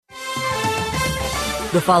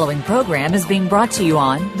The following program is being brought to you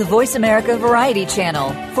on the Voice America Variety Channel.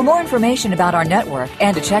 For more information about our network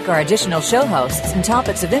and to check our additional show hosts and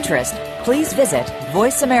topics of interest, please visit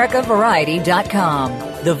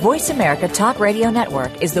voiceamericavariety.com. The Voice America Talk Radio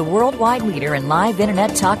Network is the worldwide leader in live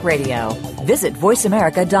Internet talk radio. Visit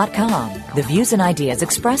voiceamerica.com. The views and ideas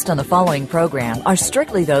expressed on the following program are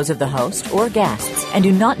strictly those of the host or guests and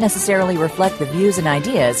do not necessarily reflect the views and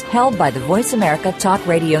ideas held by the Voice America Talk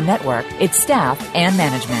Radio Network, its staff, and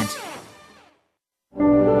management.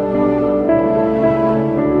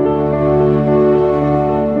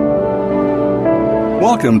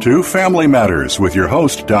 Welcome to Family Matters with your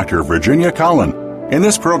host, Dr. Virginia Collin. In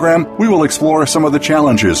this program, we will explore some of the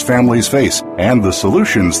challenges families face and the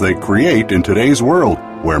solutions they create in today's world,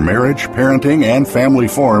 where marriage, parenting, and family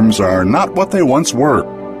forms are not what they once were.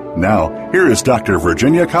 Now, here is Dr.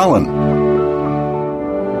 Virginia Collin.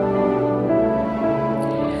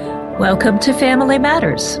 Welcome to Family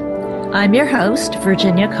Matters. I'm your host,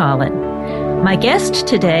 Virginia Collin. My guest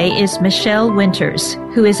today is Michelle Winters,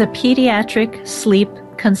 who is a pediatric sleep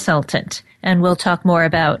consultant, and we'll talk more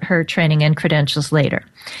about her training and credentials later.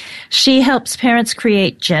 She helps parents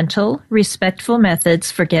create gentle, respectful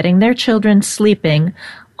methods for getting their children sleeping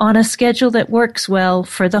on a schedule that works well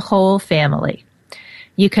for the whole family.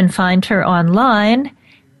 You can find her online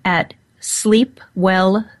at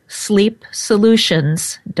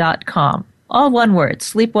SleepWellSleepSolutions.com. All one word,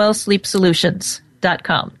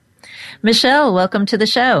 SleepWellSleepSolutions.com. Michelle, welcome to the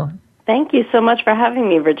show. Thank you so much for having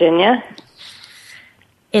me, Virginia.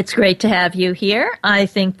 It's great to have you here. I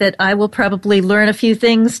think that I will probably learn a few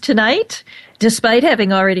things tonight, despite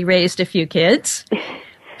having already raised a few kids.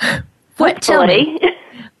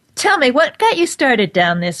 Tell me, what got you started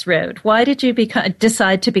down this road? Why did you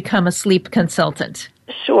decide to become a sleep consultant?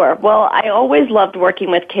 Sure. Well, I always loved working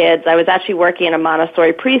with kids. I was actually working in a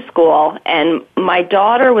Montessori preschool, and my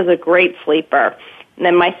daughter was a great sleeper. And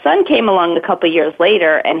then my son came along a couple years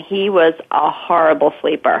later, and he was a horrible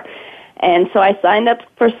sleeper. And so I signed up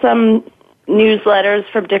for some newsletters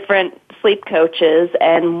from different sleep coaches,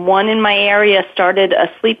 and one in my area started a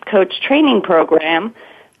sleep coach training program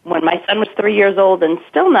when my son was 3 years old and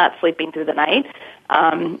still not sleeping through the night.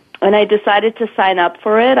 And I decided to sign up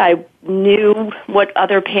for it. I knew what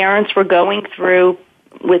other parents were going through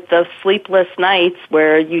with the sleepless nights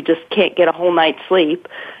where you just can't get a whole night's sleep,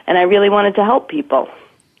 and I really wanted to help people.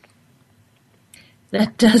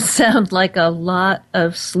 That does sound like a lot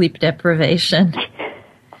of sleep deprivation.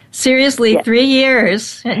 Seriously, yes. 3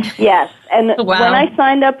 years. Yes, and wow. When I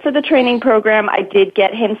signed up for the training program, I did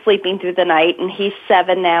get him sleeping through the night, and he's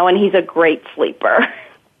 7 now, and he's a great sleeper.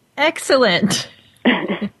 Excellent.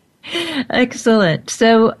 Excellent.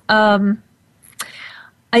 So,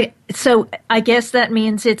 I guess that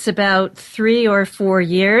means it's about 3 or 4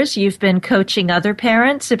 years you've been coaching other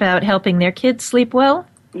parents about helping their kids sleep well?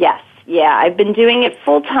 Yes. Yeah, I've been doing it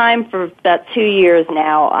full-time for about 2 years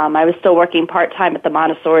now. I was still working part-time at the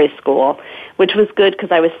Montessori school, which was good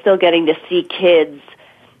because I was still getting to see kids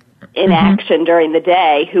in action during the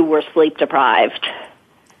day who were sleep-deprived.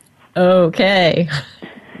 Okay.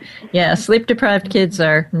 Yeah, sleep-deprived kids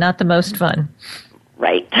are not the most fun.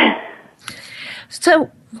 Right.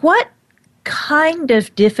 So what kind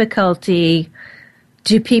of difficulty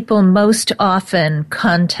do people most often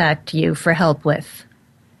contact you for help with?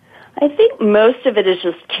 I think most of it is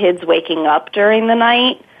just kids waking up during the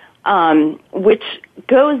night, which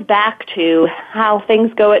goes back to how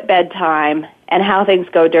things go at bedtime and how things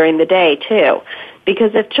go during the day, too.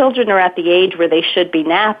 Because if children are at the age where they should be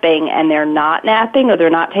napping and they're not napping or they're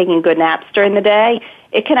not taking good naps during the day,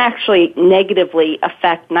 it can actually negatively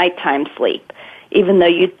affect nighttime sleep. Even though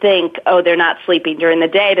you'd think, oh, they're not sleeping during the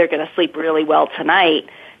day, they're going to sleep really well tonight.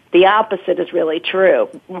 The opposite is really true.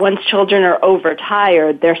 Once children are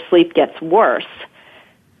overtired, their sleep gets worse.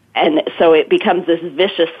 And so it becomes this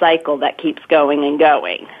vicious cycle that keeps going and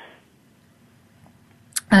going.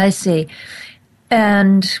 I see.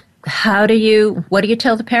 And what do you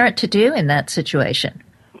tell the parent to do in that situation?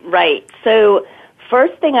 Right. So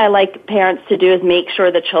first thing I like parents to do is make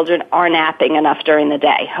sure the children are napping enough during the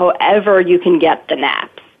day, however you can get the naps.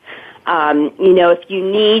 If you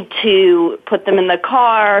need to put them in the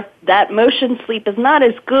car, that motion sleep is not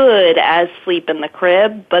as good as sleep in the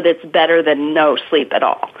crib, but it's better than no sleep at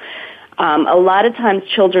all. A lot of times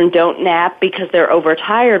children don't nap because they're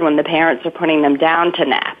overtired when the parents are putting them down to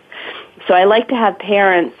nap. So I like to have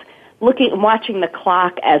parents watching the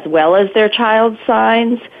clock as well as their child's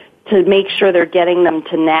signs to make sure they're getting them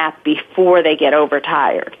to nap before they get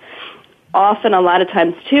overtired. Often, a lot of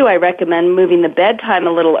times, too, I recommend moving the bedtime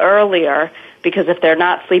a little earlier because if they're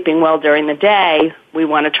not sleeping well during the day, we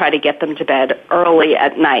want to try to get them to bed early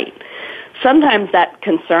at night. Sometimes that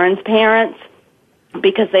concerns parents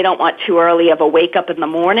because they don't want too early of a wake-up in the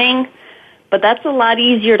morning, but that's a lot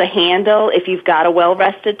easier to handle if you've got a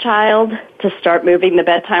well-rested child to start moving the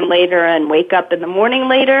bedtime later and wake up in the morning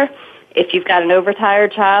later. If you've got an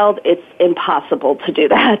overtired child, it's impossible to do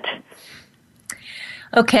that.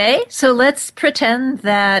 Okay, so let's pretend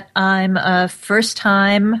that I'm a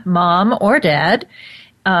first-time mom or dad.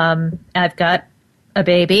 I've got a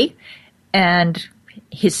baby, and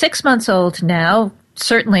he's 6 months old now,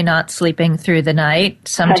 certainly not sleeping through the night.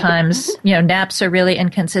 Sometimes, naps are really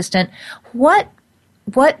inconsistent. What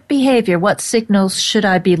behavior, what signals should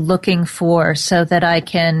I be looking for so that I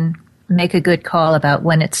can make a good call about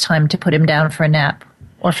when it's time to put him down for a nap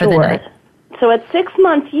or for the night? So at 6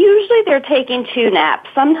 months, usually they're taking 2 naps.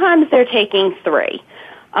 Sometimes they're taking 3.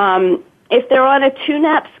 If they're on a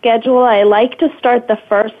 2-nap schedule, I like to start the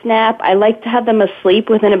first nap. I like to have them asleep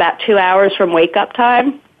within about 2 hours from wake-up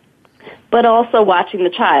time, but also watching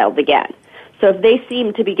the child again. So if they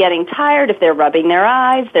seem to be getting tired, if they're rubbing their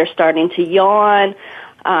eyes, they're starting to yawn,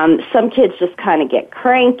 some kids just kind of get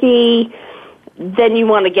cranky, then you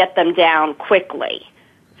want to get them down quickly.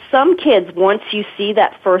 Some kids, once you see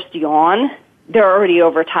that first yawn, they're already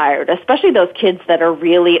overtired, especially those kids that are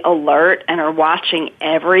really alert and are watching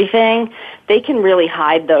everything. They can really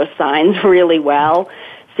hide those signs really well.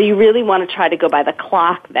 So you really want to try to go by the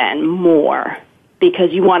clock then more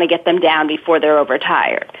because you want to get them down before they're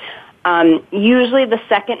overtired. Usually the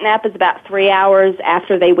second nap is about 3 hours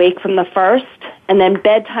after they wake from the first, and then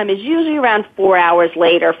bedtime is usually around 4 hours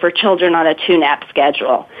later for children on a 2-nap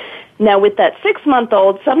schedule. Now with that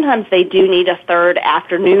 6-month-old, sometimes they do need a third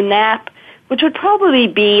afternoon nap, which would probably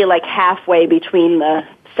be like halfway between the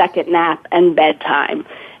second nap and bedtime.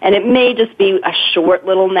 And it may just be a short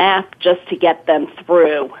little nap just to get them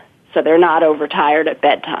through so they're not overtired at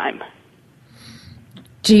bedtime.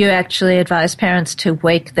 Do you actually advise parents to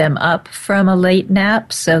wake them up from a late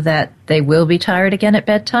nap so that they will be tired again at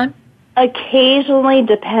bedtime? Occasionally,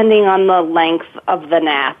 depending on the length of the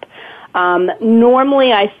nap.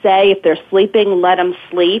 Normally, I say if they're sleeping, let them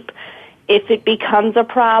sleep. If it becomes a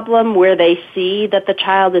problem where they see that the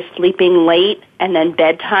child is sleeping late and then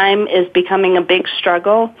bedtime is becoming a big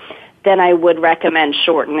struggle, then I would recommend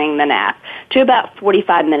shortening the nap to about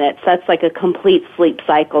 45 minutes. That's like a complete sleep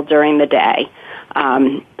cycle during the day.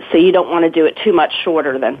 So you don't want to do it too much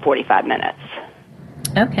shorter than 45 minutes.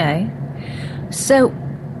 Okay. So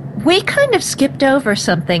we kind of skipped over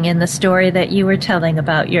something in the story that you were telling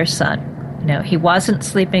about your son. He wasn't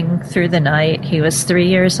sleeping through the night. He was 3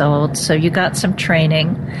 years old, so you got some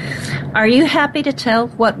training. Are you happy to tell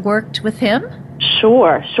what worked with him?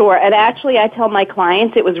 Sure. And actually, I tell my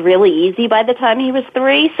clients it was really easy by the time he was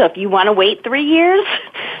 3, so if you want to wait 3 years,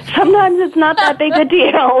 sometimes it's not that big a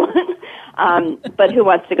deal. But who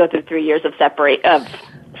wants to go through 3 years of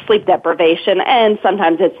sleep deprivation? And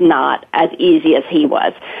sometimes it's not as easy as he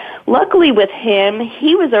was. Luckily with him,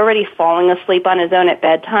 he was already falling asleep on his own at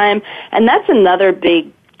bedtime, and that's another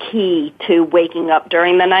big key to waking up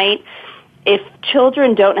during the night. If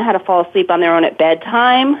children don't know how to fall asleep on their own at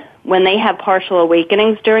bedtime, when they have partial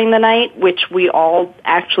awakenings during the night, which we all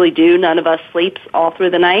actually do, none of us sleeps all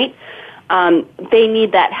through the night, they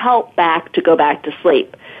need that help back to go back to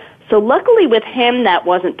sleep. So luckily with him, that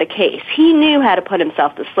wasn't the case. He knew how to put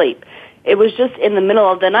himself to sleep. It was just in the middle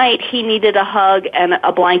of the night, he needed a hug and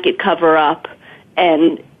a blanket cover up,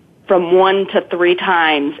 and from 1 to 3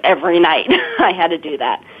 times every night I had to do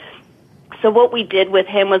that. So what we did with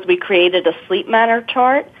him was we created a sleep manner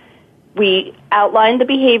chart. We outlined the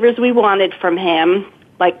behaviors we wanted from him,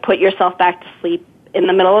 like put yourself back to sleep in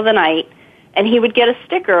the middle of the night, and he would get a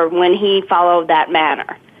sticker when he followed that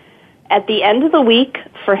manner. At the end of the week,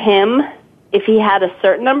 for him, if he had a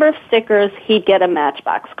certain number of stickers, he'd get a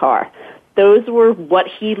Matchbox car. Those were what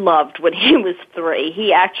he loved when he was 3.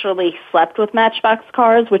 He actually slept with Matchbox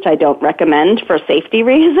cars, which I don't recommend for safety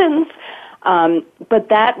reasons. But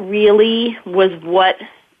that really was what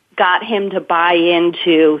got him to buy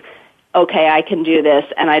into, okay, I can do this,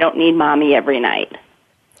 and I don't need mommy every night.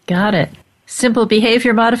 Got it. Simple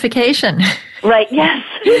behavior modification. Right, yes.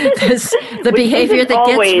 the behavior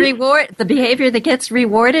that gets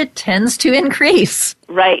rewarded tends to increase.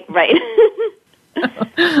 Right.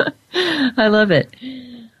 I love it.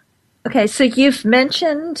 Okay, so you've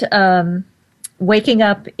mentioned waking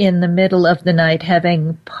up in the middle of the night,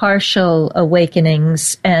 having partial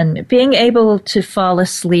awakenings, and being able to fall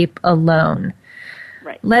asleep alone.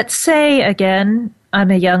 Right. Let's say, again, I'm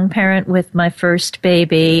a young parent with my first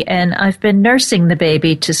baby, and I've been nursing the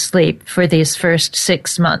baby to sleep for these first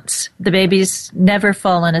 6 months. The baby's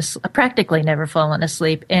practically never fallen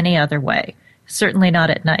asleep any other way, certainly not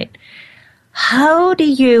at night. How do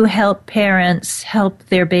you help parents help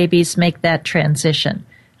their babies make that transition?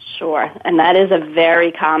 Sure, and that is a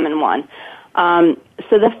very common one.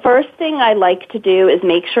 So the first thing I like to do is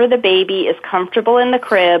make sure the baby is comfortable in the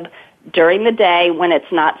crib during the day when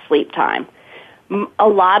it's not sleep time. A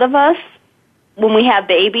lot of us, when we have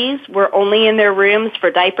babies, we're only in their rooms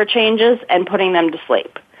for diaper changes and putting them to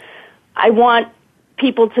sleep. I want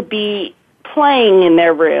people to be playing in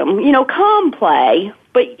their room, calm play,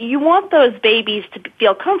 but you want those babies to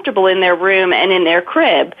feel comfortable in their room and in their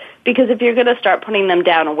crib, because if you're going to start putting them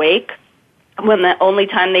down awake, when the only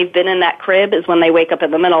time they've been in that crib is when they wake up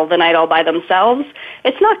in the middle of the night all by themselves,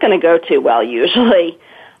 it's not going to go too well usually.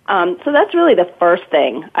 So that's really the first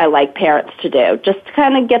thing I like parents to do, just to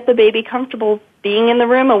kind of get the baby comfortable being in the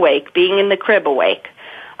room awake, being in the crib awake.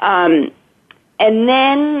 And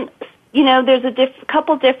then, there's a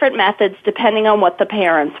couple different methods depending on what the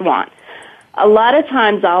parents want. A lot of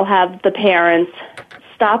times I'll have the parents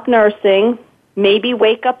stop nursing, maybe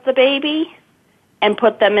wake up the baby, and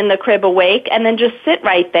put them in the crib awake, and then just sit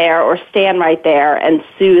right there or stand right there and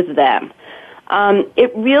soothe them.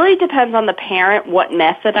 It really depends on the parent what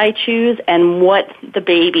method I choose and what the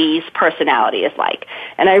baby's personality is like.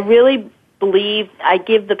 And I really believe I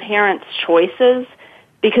give the parents choices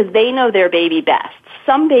because they know their baby best.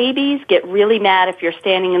 Some babies get really mad if you're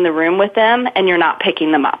standing in the room with them and you're not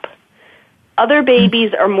picking them up. Other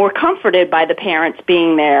babies are more comforted by the parents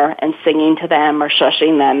being there and singing to them or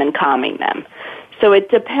shushing them and calming them. So it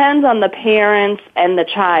depends on the parents and the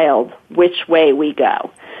child which way we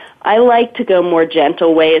go. I like to go more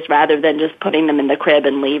gentle ways rather than just putting them in the crib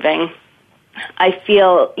and leaving. I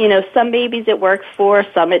feel, some babies it works for,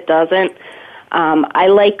 some it doesn't. I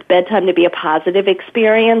like bedtime to be a positive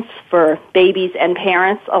experience for babies and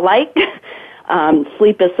parents alike.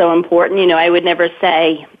 Sleep is so important. I would never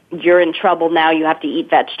say, you're in trouble now, you have to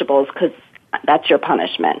eat vegetables, because that's your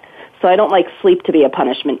punishment. So I don't like sleep to be a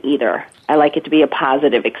punishment either. I like it to be a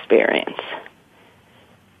positive experience.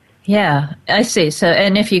 Yeah, I see. So,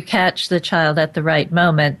 and if you catch the child at the right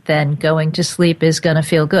moment, then going to sleep is going to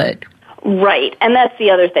feel good. Right, and that's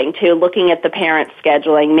the other thing, too, looking at the parent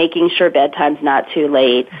scheduling, making sure bedtime's not too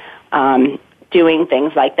late, doing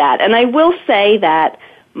things like that. And I will say that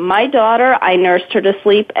my daughter, I nursed her to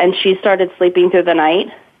sleep, and she started sleeping through the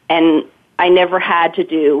night, and I never had to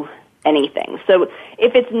do anything. So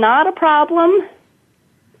if it's not a problem,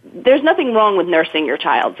 there's nothing wrong with nursing your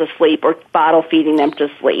child to sleep or bottle feeding them to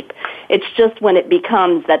sleep. It's just when it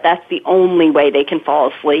becomes that that's the only way they can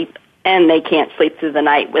fall asleep and they can't sleep through the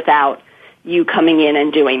night without you coming in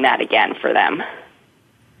and doing that again for them.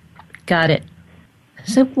 Got it.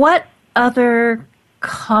 So what other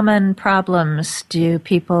common problems do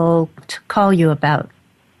people call you about?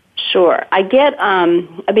 Sure. I've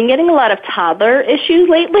been getting a lot of toddler issues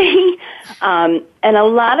lately, and a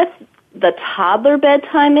lot of the toddler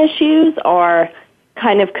bedtime issues are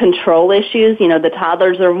kind of control issues. The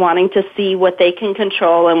toddlers are wanting to see what they can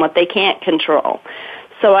control and what they can't control.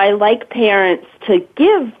 So I like parents to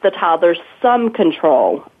give the toddlers some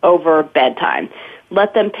control over bedtime.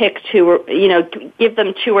 Let them pick give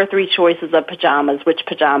them 2 or 3 choices of pajamas. Which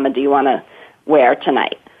pajama do you want to wear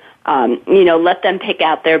tonight? Let them pick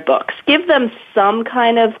out their books. Give them some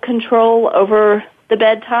kind of control over the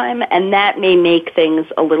bedtime, and that may make things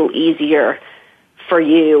a little easier for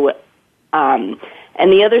you. And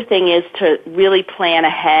the other thing is to really plan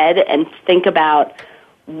ahead and think about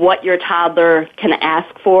what your toddler can ask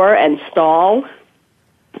for and stall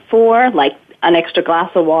for, like an extra glass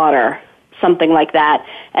of water, something like that,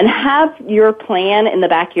 and have your plan in the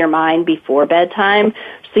back of your mind before bedtime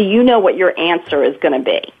so you know what your answer is going to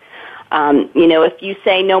be. If you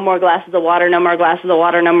say no more glasses of water, no more glasses of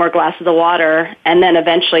water, no more glasses of water, and then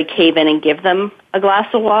eventually cave in and give them a glass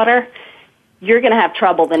of water, you're going to have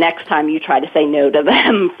trouble the next time you try to say no to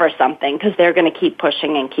them for something, because they're going to keep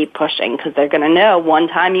pushing because they're going to know one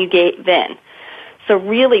time you gave in. So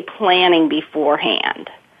really planning beforehand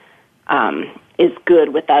is good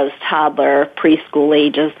with those toddler, preschool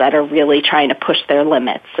ages that are really trying to push their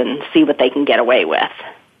limits and see what they can get away with.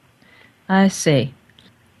 I see.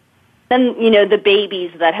 Then, the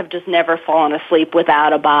babies that have just never fallen asleep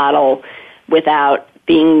without a bottle, without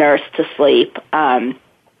being nursed to sleep.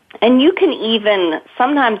 And you can even,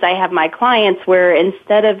 sometimes I have my clients where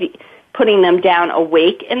instead of putting them down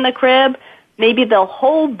awake in the crib, maybe they'll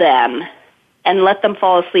hold them and let them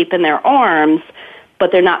fall asleep in their arms,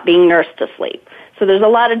 but they're not being nursed to sleep. So there's a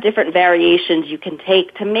lot of different variations you can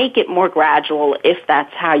take to make it more gradual if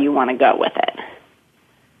that's how you want to go with it.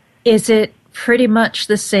 Is it pretty much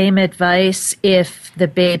the same advice if the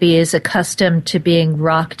baby is accustomed to being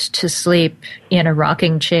rocked to sleep in a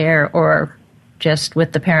rocking chair or just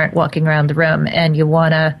with the parent walking around the room, and you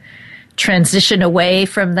want to transition away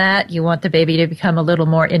from that? You want the baby to become a little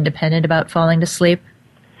more independent about falling to sleep?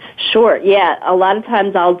 Sure, yeah. A lot of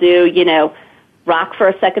times I'll do, rock for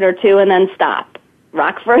a second or two and then stop.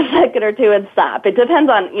 Rock for a second or two and stop. It depends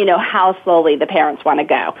on, how slowly the parents want to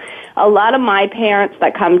go. A lot of my parents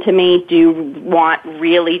that come to me do want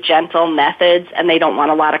really gentle methods, and they don't want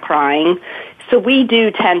a lot of crying. So we do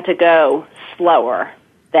tend to go slower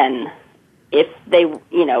than if they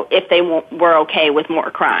were okay with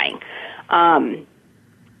more crying. Or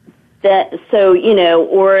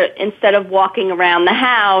instead of walking around the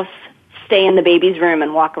house, stay in the baby's room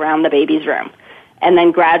and walk around the baby's room, and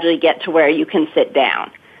then gradually get to where you can sit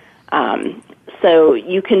down. So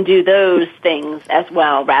you can do those things as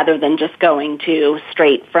well, rather than just going to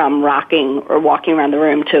straight from rocking or walking around the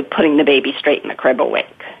room to putting the baby straight in the crib awake.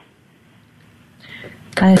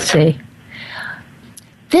 I see.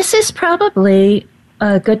 This is probably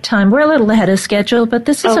a good time. We're a little ahead of schedule, but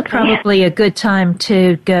this is probably a good time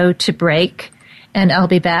to go to break. And I'll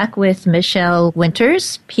be back with Michelle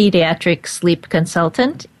Winters, pediatric sleep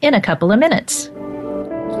consultant, in a couple of minutes.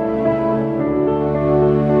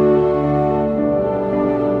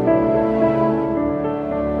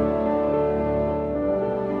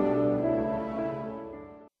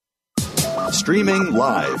 Streaming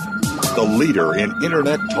live, the leader in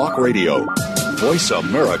Internet talk radio,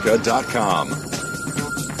 voiceamerica.com.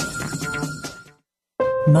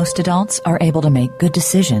 Most adults are able to make good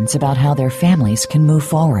decisions about how their families can move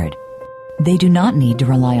forward. They do not need to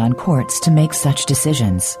rely on courts to make such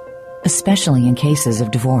decisions. Especially in cases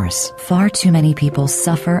of divorce, far too many people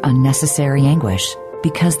suffer unnecessary anguish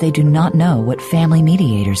because they do not know what family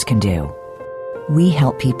mediators can do. We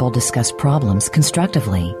help people discuss problems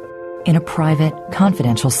constructively. In a private,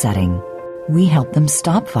 confidential setting, we help them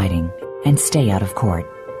stop fighting and stay out of court.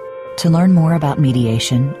 To learn more about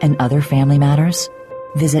mediation and other family matters,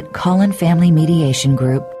 visit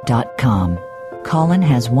CollinFamilyMediationGroup.com. Collin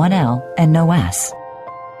has one L and no S.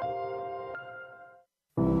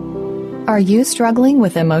 Are you struggling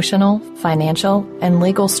with emotional, financial, and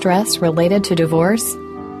legal stress related to divorce?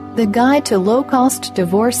 The Guide to Low-Cost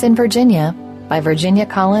Divorce in Virginia by Virginia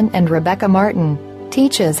Collin and Rebecca Martin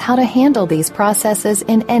teaches how to handle these processes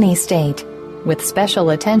in any state, with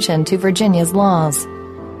special attention to Virginia's laws.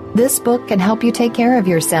 This book can help you take care of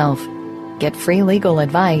yourself, get free legal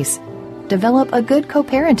advice, develop a good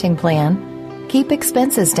co-parenting plan, keep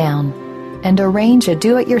expenses down, and arrange a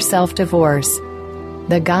do-it-yourself divorce.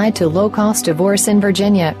 The Guide to Low-Cost Divorce in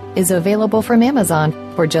Virginia is available from Amazon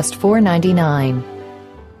for just $4.99.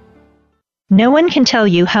 No one can tell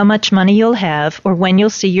you how much money you'll have or when you'll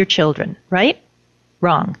see your children, right?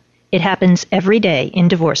 Wrong. It happens every day in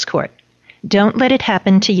divorce court. Don't let it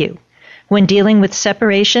happen to you. When dealing with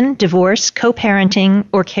separation, divorce, co-parenting,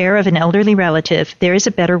 or care of an elderly relative, there is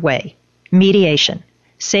a better way. Mediation.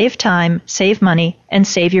 Save time, save money, and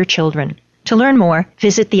save your children. To learn more,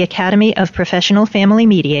 visit the Academy of Professional Family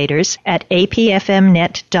Mediators at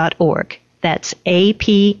apfmnet.org. That's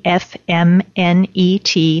apfmnet.org.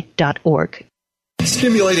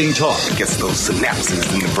 Stimulating talk. It gets those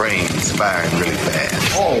synapses in the brain firing really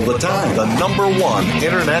fast. All the time. The #1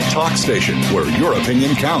 Internet talk station where your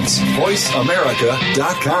opinion counts.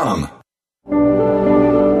 VoiceAmerica.com.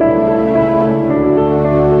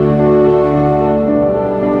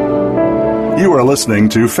 You are listening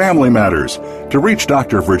to Family Matters. To reach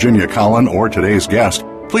Dr. Virginia Collin or today's guest,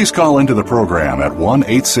 please call into the program at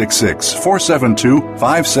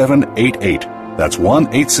 1-866-472-5788. That's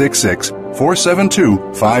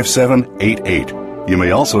 1-866-472-5788. You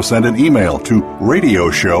may also send an email to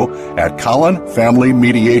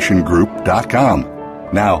radioshow@CollinFamilyMediationGroup.com.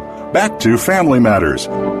 Now, back to Family Matters.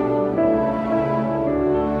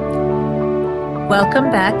 Welcome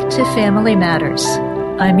back to Family Matters.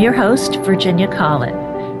 I'm your host, Virginia Collin.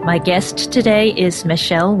 My guest today is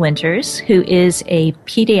Michelle Winters, who is a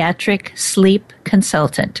pediatric sleep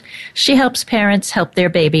consultant. She helps parents help their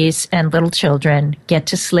babies and little children get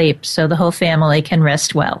to sleep so the whole family can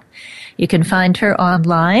rest well. You can find her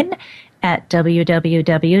online at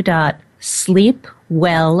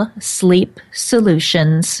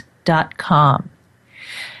www.sleepwellsleepsolutions.com.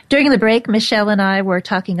 During the break, Michelle and I were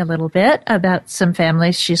talking a little bit about some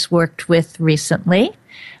families she's worked with recently.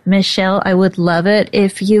 Michelle, I would love it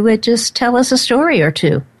if you would just tell us a story or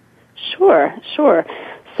two. Sure.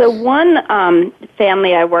 So one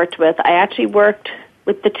family I worked with, I actually worked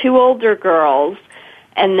with the 2 older girls,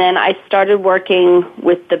 and then I started working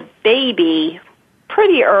with the baby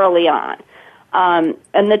pretty early on.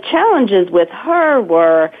 And the challenges with her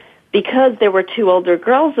were, because there were 2 older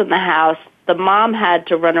girls in the house, the mom had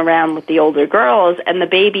to run around with the older girls, and the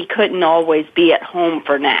baby couldn't always be at home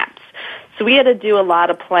for naps. So we had to do a lot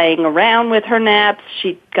of playing around with her naps.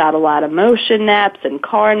 She got a lot of motion naps and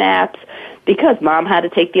car naps because Mom had to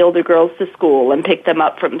take the older girls to school and pick them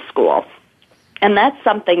up from school. And that's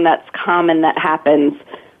something that's common that happens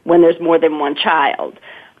when there's more than one child.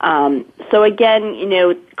 So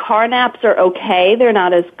again, car naps are okay. They're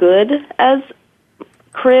not as good as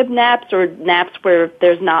crib naps or naps where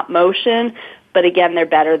there's not motion, but again, they're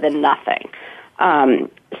better than nothing.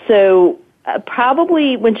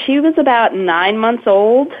 Probably when she was about 9 months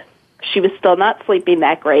old, she was still not sleeping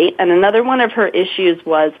that great. And another one of her issues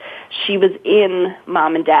was she was in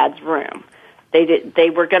Mom and Dad's room. They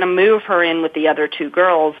were going to move her in with the other 2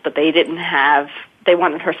 girls, but they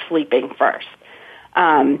wanted her sleeping first.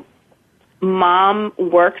 Mom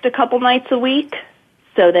worked a couple nights a week,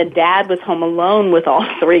 so then Dad was home alone with all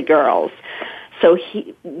 3 girls. So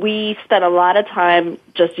we spent a lot of time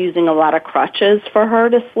just using a lot of crutches for her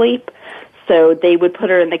to sleep. So they would put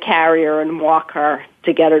her in the carrier and walk her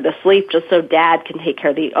to get her to sleep just so Dad can take care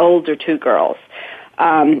of the older 2 girls.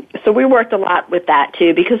 So we worked a lot with that,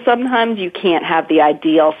 too, because sometimes you can't have the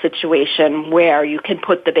ideal situation where you can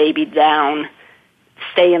put the baby down,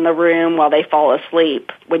 stay in the room while they fall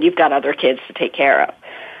asleep when you've got other kids to take care of.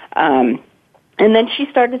 And then she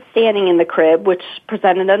started standing in the crib, which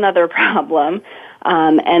presented another problem.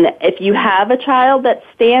 And if you have a child that's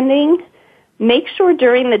standing, make sure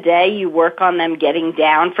during the day you work on them getting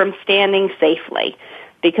down from standing safely.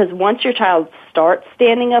 Because once your child starts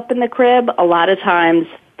standing up in the crib, a lot of times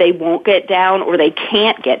they won't get down or they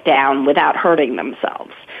can't get down without hurting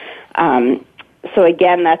themselves. So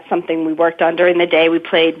again, that's something we worked on during the day. We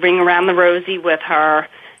played Ring Around the Rosie with her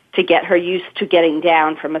to get her used to getting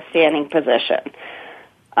down from a standing position.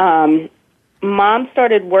 Mom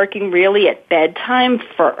started working really at bedtime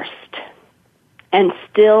first and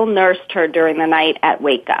still nursed her during the night at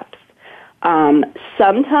wake-ups.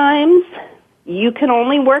 Sometimes you can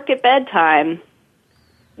only work at bedtime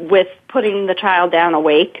with putting the child down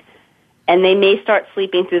awake, and they may start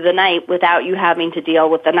sleeping through the night without you having to deal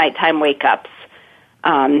with the nighttime wake-ups.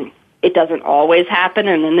 It doesn't always happen,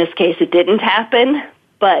 and in this case it didn't happen,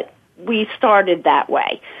 but we started that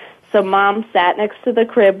way. So Mom sat next to the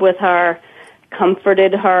crib with her,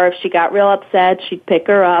 comforted her. If she got real upset, she'd pick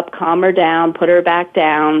her up, calm her down, put her back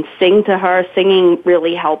down, sing to her. Singing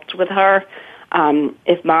really helped with her.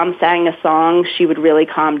 If Mom sang a song, she would really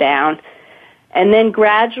calm down. And then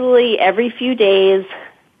gradually, every few days,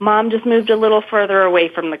 Mom just moved a little further away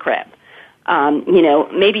from the crib.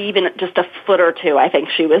 Maybe even just a foot or 2, I think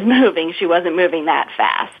she was moving. She wasn't moving that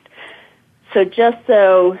fast. So just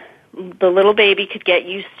so the little baby could get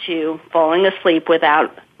used to falling asleep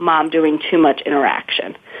without Mom doing too much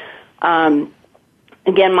interaction.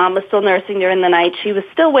 Again, Mom was still nursing during the night. She was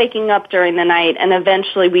still waking up during the night, and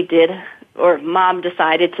eventually Mom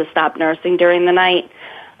decided to stop nursing during the night.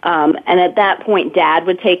 And at that point, Dad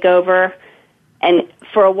would take over. And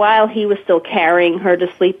for a while, he was still carrying her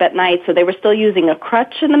to sleep at night, so they were still using a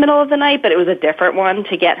crutch in the middle of the night, but it was a different one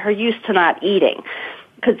to get her used to not eating.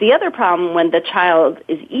 Because the other problem when the child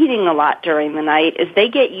is eating a lot during the night is they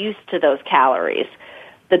get used to those calories.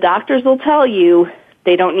 The doctors will tell you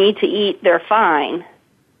they don't need to eat, they're fine.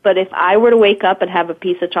 But if I were to wake up and have a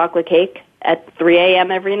piece of chocolate cake at 3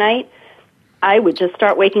 a.m. every night, I would just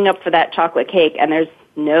start waking up for that chocolate cake, and there's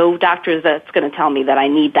no doctor that's going to tell me that I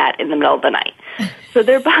need that in the middle of the night. So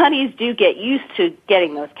their bodies do get used to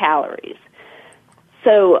getting those calories.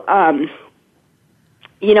 So,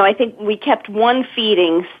 I think we kept one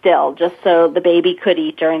feeding still just so the baby could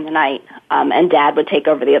eat during the night, and Dad would take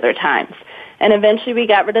over the other times. And eventually we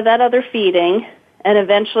got rid of that other feeding, and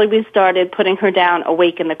eventually we started putting her down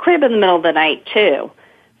awake in the crib in the middle of the night, too.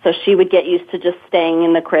 So she would get used to just staying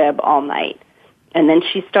in the crib all night. And then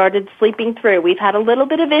she started sleeping through. We've had a little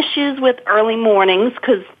bit of issues with early mornings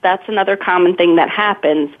because that's another common thing that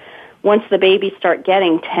happens. Once the babies start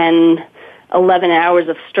getting 10, 11 hours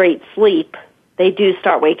of straight sleep, they do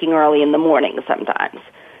start waking early in the morning sometimes.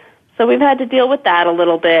 So we've had to deal with that a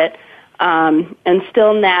little bit. And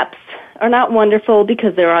still naps are not wonderful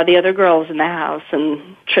because there are the other girls in the house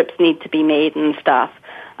and trips need to be made and stuff.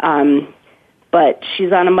 But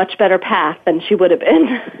she's on a much better path than she would have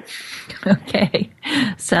been. Okay.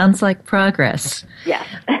 Sounds like progress. Yes.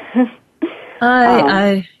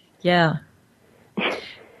 Yeah.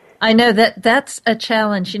 I know that's a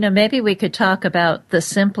challenge. Maybe we could talk about the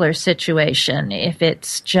simpler situation. If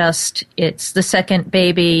it's the second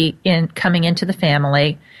baby coming into the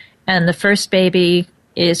family, and the first baby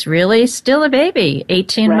is really still a baby,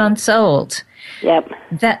 18 months old. Yep.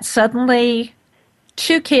 That suddenly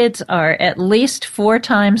 2 kids are at least 4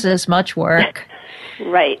 times as much work.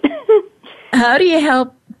 Right. How do you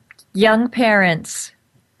help young parents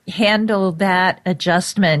handle that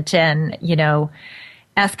adjustment and,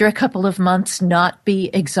 after a couple of months, not be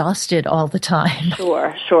exhausted all the time?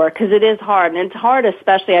 Sure, because it is hard. And it's hard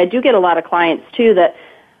especially, I do get a lot of clients, too, that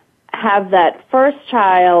have that first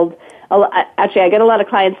child. Actually, I get a lot of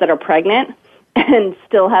clients that are pregnant and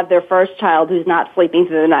still have their first child who's not sleeping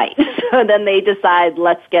through the night. So then they decide,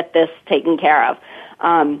 let's get this taken care of.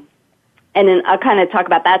 And then I'll kind of talk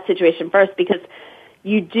about that situation first, because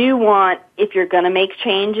you do want, if you're going to make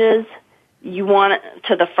changes, you want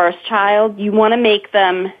to the first child, you want to make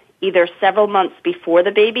them either several months before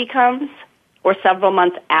the baby comes or several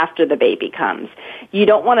months after the baby comes. You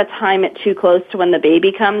don't want to time it too close to when the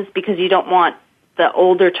baby comes, because you don't want the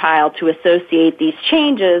older child to associate these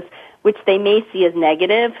changes, which they may see as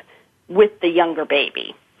negative, with the younger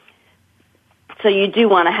baby. So you do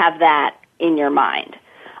want to have that in your mind.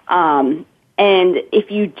 And if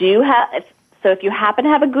you happen to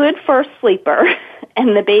have a good first sleeper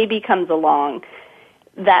and the baby comes along,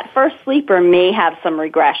 that first sleeper may have some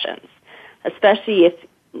regressions, especially if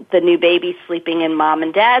the new baby's sleeping in mom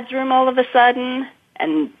and dad's room all of a sudden,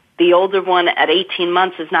 and the older one at 18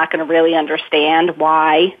 months is not going to really understand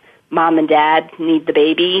why mom and dad need the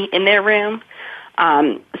baby in their room.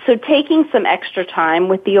 So taking some extra time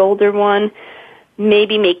with the older one,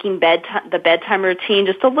 maybe making the bedtime routine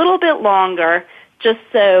just a little bit longer, just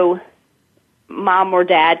so mom or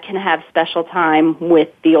dad can have special time with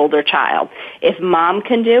the older child. If mom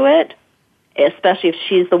can do it, especially if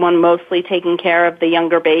she's the one mostly taking care of the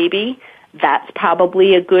younger baby, that's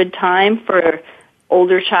probably a good time for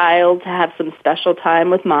older child to have some special time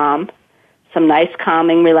with mom, some nice,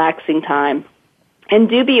 calming, relaxing time. And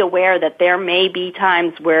do be aware that there may be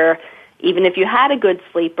times where, even if you had a good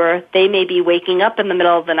sleeper, they may be waking up in the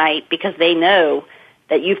middle of the night because they know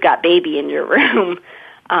that you've got baby in your room.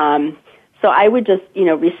 So I would just,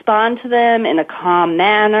 respond to them in a calm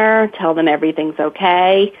manner, tell them everything's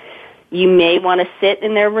okay. You may want to sit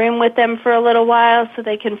in their room with them for a little while so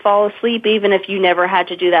they can fall asleep, even if you never had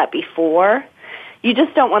to do that before. You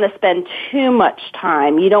just don't want to spend too much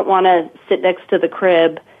time. You don't want to sit next to the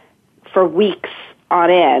crib for weeks on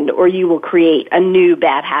end, or you will create a new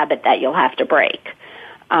bad habit that you'll have to break.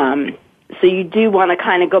 So you do want to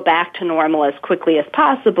kind of go back to normal as quickly as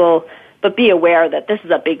possible, but be aware that this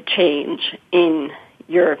is a big change in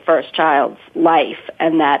your first child's life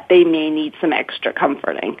and that they may need some extra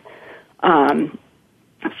comforting.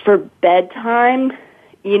 For bedtime,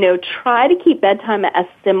 try to keep bedtime as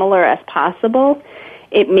similar as possible.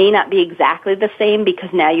 It may not be exactly the same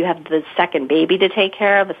because now you have the second baby to take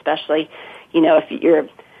care of, especially, if you're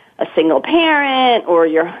a single parent or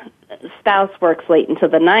your spouse works late into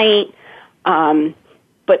the night.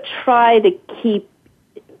 But try to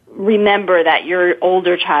remember that your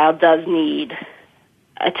older child does need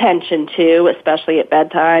attention too, especially at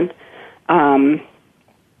bedtime.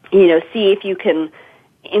 See if you can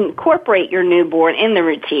incorporate your newborn in the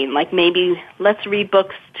routine. Like maybe let's read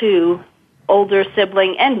books to older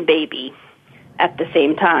sibling and baby at the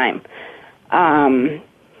same time. And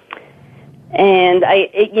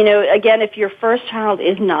again, if your first child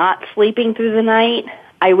is not sleeping through the night,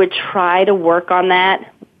 I would try to work on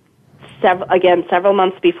that several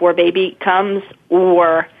months before baby comes,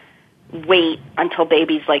 or wait until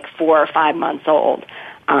baby's like 4 or 5 months old.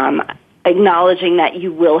 Acknowledging that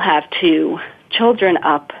you will have 2 children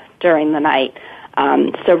up during the night.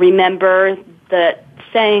 So remember the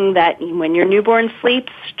saying that when your newborn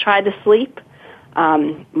sleeps, try to sleep.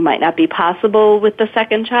 Might not be possible with the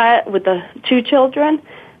second child, with the 2 children,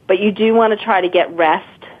 but you do want to try to get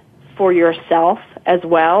rest for yourself as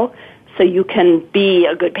well, so you can be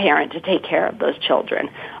a good parent to take care of those children.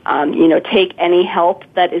 Take any help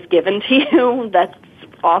that is given to you, that's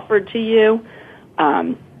offered to you.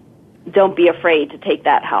 Don't be afraid to take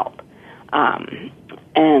that help. I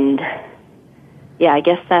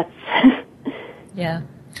guess that's... Yeah.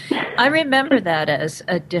 I remember that as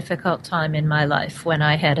a difficult time in my life when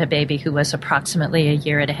I had a baby who was approximately 1.5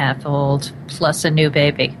 years old, plus a new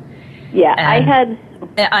baby. Yeah, and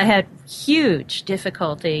I had huge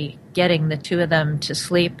difficulty getting the 2 of them to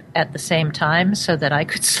sleep at the same time so that I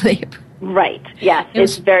could sleep. Right. Yes,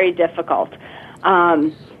 it's very difficult.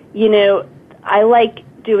 I like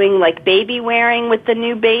doing like baby wearing with the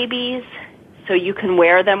new babies. so you can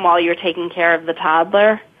wear them while you're taking care of the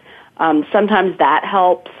toddler. Sometimes that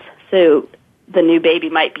helps. So the new baby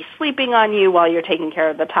might be sleeping on you while you're taking care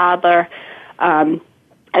of the toddler.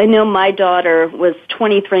 I know my daughter was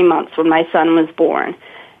 23 months when my son was born,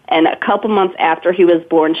 and a couple months after he was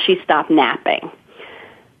born, she stopped napping.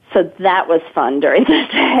 So that was fun during the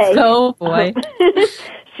day. Oh, boy.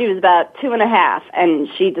 She was about 2.5, and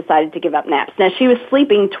she decided to give up naps. Now, she was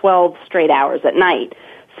sleeping 12 straight hours at night,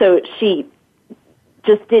 so she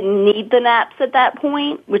just didn't need the naps at that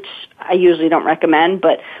point, which I usually don't recommend.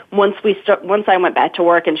 But once I went back to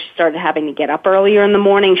work and she started having to get up earlier in the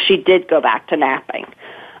morning, she did go back to napping.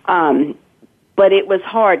 But it was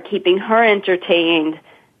hard keeping her entertained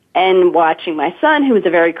and watching my son, who was a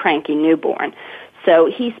very cranky newborn. So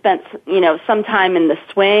he spent, some time in the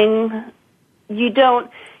swing.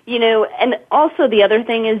 And also the other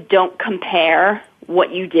thing is, don't compare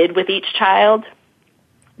what you did with each child.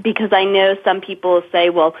 Because I know some people say,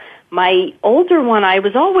 well, my older one, I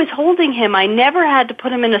was always holding him. I never had to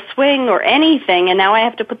put him in a swing or anything, and now I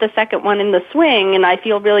have to put the second one in the swing, and I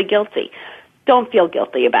feel really guilty. Don't feel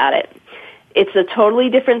guilty about it. It's a totally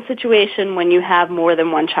different situation when you have more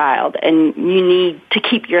than one child, and you need to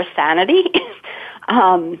keep your sanity.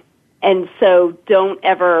 And so don't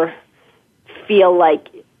ever feel like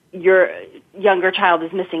your younger child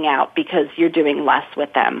is missing out because you're doing less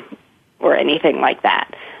with them or anything like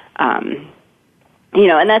that.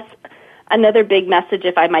 And that's another big message,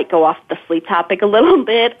 if I might go off the sleep topic a little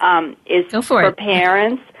bit, is for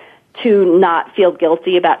parents to not feel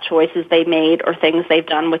guilty about choices they made or things they've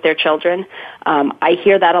done with their children. I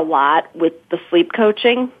hear that a lot with the sleep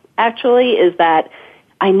coaching, actually, is that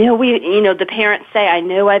I know the parents say, I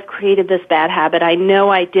know I've created this bad habit. I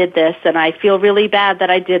know I did this, and I feel really bad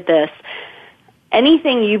that I did this.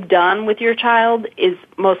 Anything you've done with your child is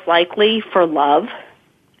most likely for love,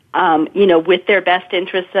 with their best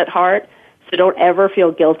interests at heart. So don't ever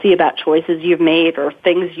feel guilty about choices you've made or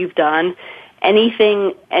things you've done. Any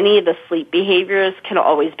of the sleep behaviors can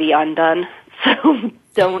always be undone.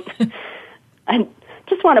 So I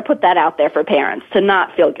just want to put that out there for parents to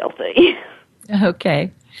not feel guilty.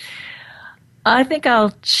 Okay. I think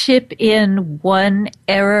I'll chip in one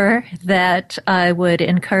error that I would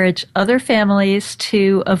encourage other families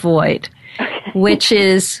to avoid, which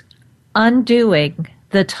is undoing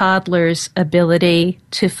the toddler's ability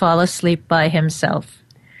to fall asleep by himself.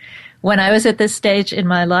 When I was at this stage in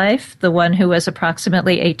my life, the one who was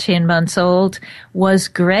approximately 18 months old was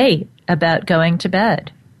great about going to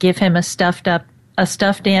bed. Give him a stuffed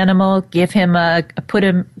animal, give him a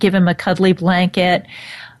cuddly blanket,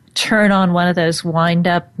 turn on one of those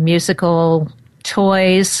wind-up musical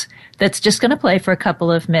toys that's just going to play for a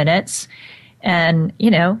couple of minutes and,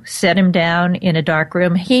 set him down in a dark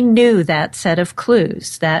room. He knew that set of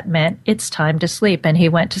clues. That meant it's time to sleep, and he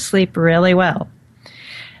went to sleep really well.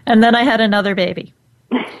 And then I had another baby.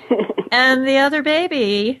 And the other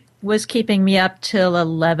baby was keeping me up till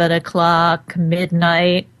 11 o'clock,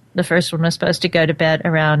 midnight. The first one was supposed to go to bed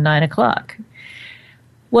around 9 o'clock.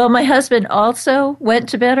 Well, my husband also went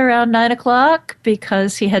to bed around 9 o'clock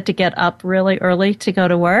because he had to get up really early to go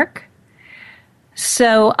to work.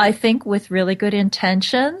 So I think with really good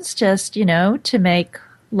intentions, just, to make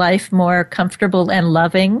life more comfortable and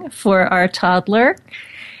loving for our toddler,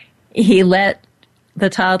 he let the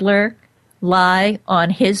toddler lie on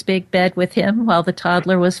his big bed with him while the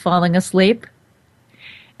toddler was falling asleep.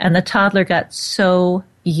 And the toddler got so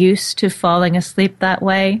used to falling asleep that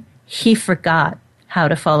way, he forgot how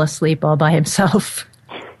to fall asleep all by himself.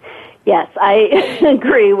 Yes, I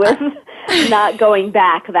agree with not going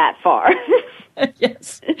back that far.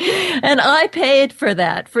 Yes. And I paid for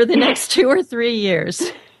that for the next 2 or 3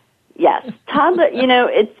 years. Yes. Toddler,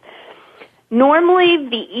 it's normally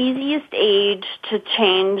the easiest age to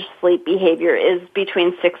change sleep behavior is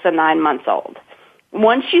between 6 and 9 months old.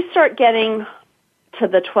 Once you start getting to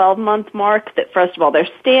the 12-month mark, that first of all, they're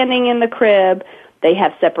standing in the crib, they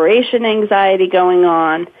have separation anxiety going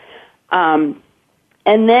on, and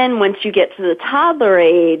then once you get to the toddler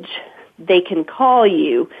age, they can call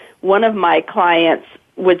you. One of my clients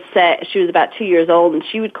would say, she was about 2 years old, and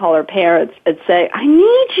she would call her parents and say, I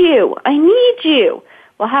need you.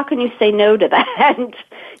 Well, how can you say no to that?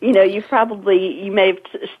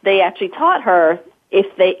 They actually taught her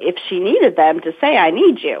if she needed them to say, I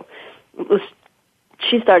need you.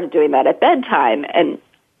 She started doing that at bedtime and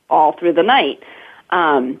all through the night.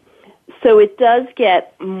 So it does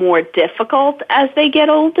get more difficult as they get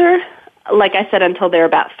older. Like I said, until they're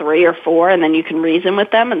about 3 or 4, and then you can reason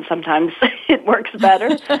with them, and sometimes it works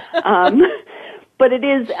better. But it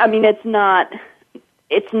is,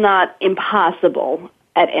 it's not impossible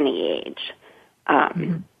at any age.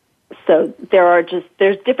 So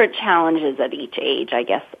there's different challenges at each age, I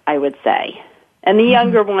guess I would say. And the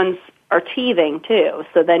younger ones are teething too,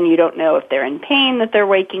 so then you don't know if they're in pain that they're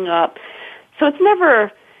waking up. So it's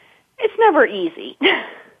never easy,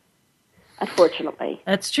 unfortunately.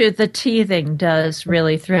 That's true. The teething does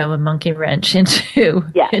really throw a monkey wrench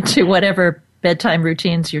into whatever bedtime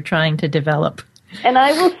routines you're trying to develop. And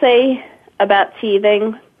I will say about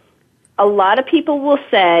teething, a lot of people will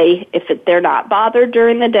say if they're not bothered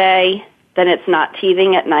during the day, then it's not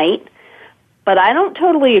teething at night. But I don't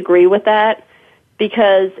totally agree with that,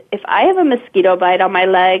 because if I have a mosquito bite on my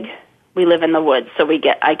leg, we live in the woods, so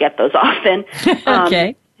I get those often.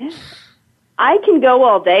 Okay. I can go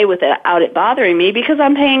all day without it bothering me because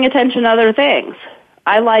I'm paying attention to other things.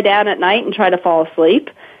 I lie down at night and try to fall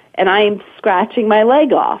asleep, and I'm scratching my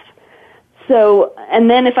leg off. So, and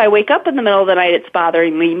then if I wake up in the middle of the night, it's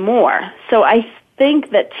bothering me more. So I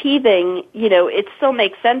think that teething, it still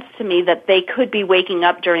makes sense to me that they could be waking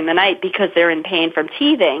up during the night because they're in pain from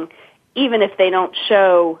teething, even if they don't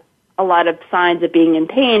show a lot of signs of being in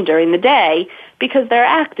pain during the day, because they're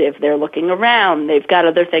active, they're looking around, they've got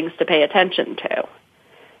other things to pay attention to.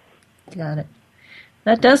 Got it.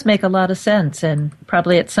 That does make a lot of sense, and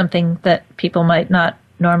probably it's something that people might not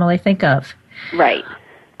normally think of. Right.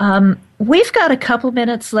 We've got a couple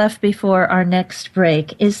minutes left before our next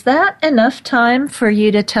break. Is that enough time for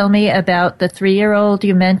you to tell me about the 3-year-old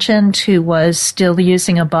you mentioned who was still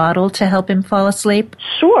using a bottle to help him fall asleep?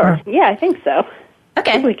 Sure. Yeah, I think so.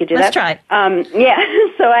 Okay, I think we could do let's that. try.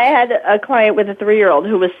 So I had a client with a 3-year-old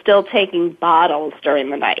who was still taking bottles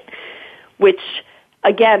during the night, which,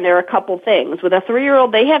 again, there are a couple things. With a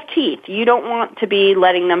 3-year-old, they have teeth. You don't want to be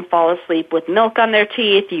letting them fall asleep with milk on their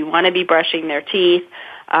teeth. You want to be brushing their teeth.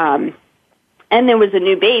 And there was a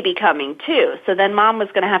new baby coming, too. So then Mom was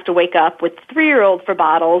going to have to wake up with the 3-year-old for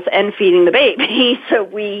bottles and feeding the baby. So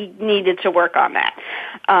we needed to work on that.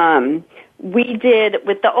 We did,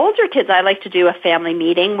 with the older kids, I like to do a family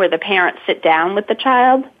meeting where the parents sit down with the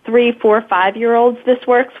child, 3, 4, 5-year-olds this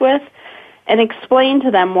works with, and explain to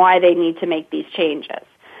them why they need to make these changes.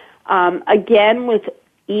 Again, with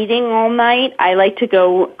eating all night, I like to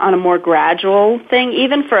go on a more gradual thing,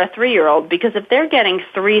 even for a 3-year-old, because if they're getting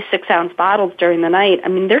 3 6-ounce bottles during the night,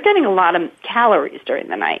 they're getting a lot of calories during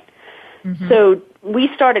the night. Mm-hmm. So we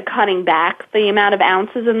started cutting back the amount of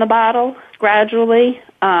ounces in the bottle gradually,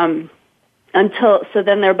 so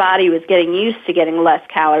then their body was getting used to getting less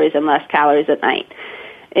calories and less calories at night.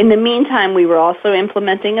 In the meantime, we were also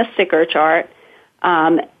implementing a sticker chart,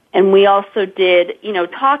 and we also did,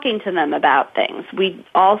 talking to them about things. We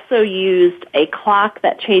also used a clock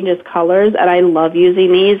that changes colors, and I love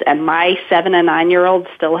using these, and my 7 and 9-year-olds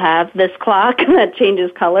still have this clock that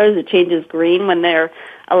changes colors. It changes green when they're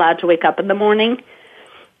allowed to wake up in the morning.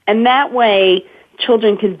 And that way,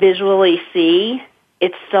 children can visually see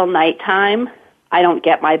it's still nighttime. I don't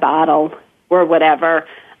get my bottle or whatever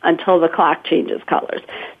until the clock changes colors.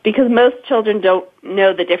 Because most children don't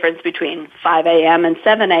know the difference between 5 a.m. and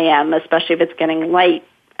 7 a.m., especially if it's getting light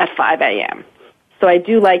at 5 a.m. So I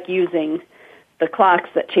do like using the clocks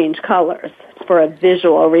that change colors for a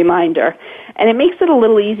visual reminder. And it makes it a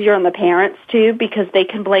little easier on the parents, too, because they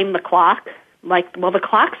can blame the clock. Like, well, the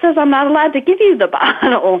clock says I'm not allowed to give you the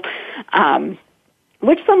bottle,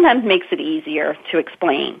 which sometimes makes it easier to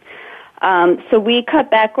explain. So we cut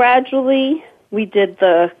back gradually. We did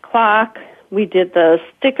the clock. We did the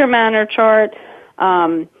sticker manner chart.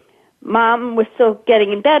 Mom was still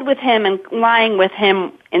getting in bed with him and lying with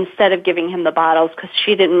him instead of giving him the bottles because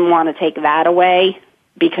she didn't want to take that away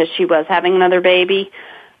because she was having another baby.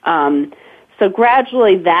 So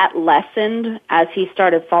gradually that lessened as he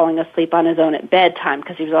started falling asleep on his own at bedtime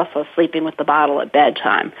because he was also sleeping with the bottle at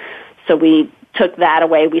bedtime. So we took that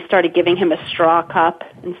away. We started giving him a straw cup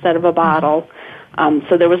instead of a bottle.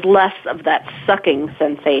 So there was less of that sucking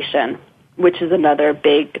sensation, which is another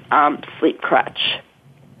big sleep crutch.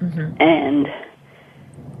 Mm-hmm. And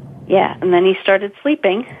then he started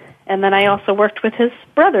sleeping. And then I also worked with his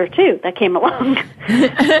brother, too, that came along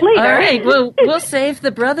later. All right, well, we'll save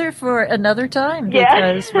the brother for another time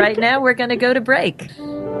because right now we're going to go to break.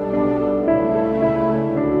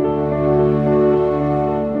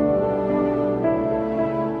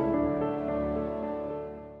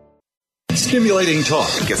 Stimulating talk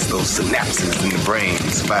gets those synapses in the brain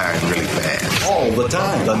firing really fast. All the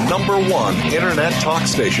time. The #1 Internet talk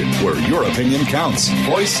station where your opinion counts.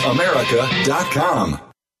 VoiceAmerica.com.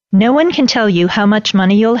 No one can tell you how much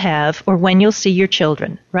money you'll have or when you'll see your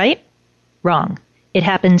children, right? Wrong. It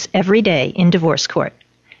happens every day in divorce court.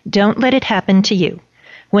 Don't let it happen to you.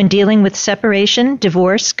 When dealing with separation,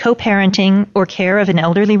 divorce, co-parenting, or care of an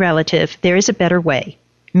elderly relative, there is a better way.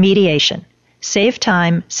 Mediation. Save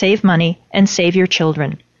time, save money, and save your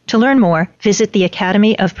children. To learn more, visit the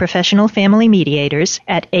Academy of Professional Family Mediators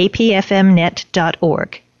at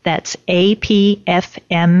apfmnet.org. That's apfmnet.org.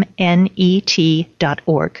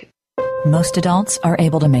 Most adults are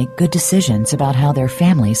able to make good decisions about how their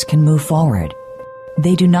families can move forward.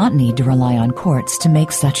 They do not need to rely on courts to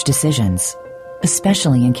make such decisions.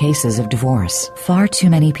 Especially in cases of divorce, far too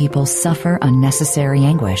many people suffer unnecessary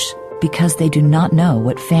anguish because they do not know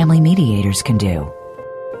what family mediators can do.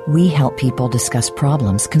 We help people discuss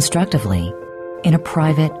problems constructively. In a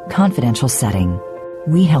private, confidential setting,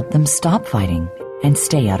 we help them stop fighting and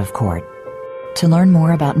stay out of court. To learn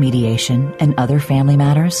more about mediation and other family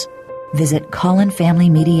matters, visit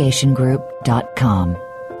CollinFamilyMediationGroup.com.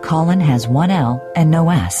 Collin has one L and no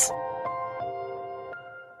S.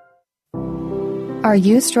 Are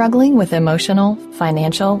you struggling with emotional,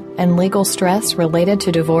 financial, and legal stress related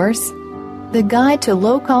to divorce? The Guide to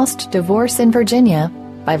Low-Cost Divorce in Virginia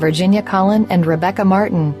by Virginia Collin and Rebecca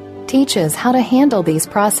Martin teaches how to handle these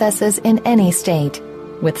processes in any state,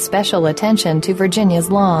 with special attention to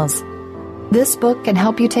Virginia's laws. This book can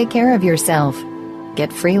help you take care of yourself,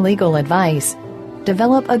 get free legal advice,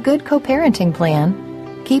 develop a good co-parenting plan,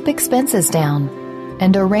 keep expenses down,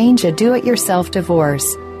 and arrange a do-it-yourself divorce.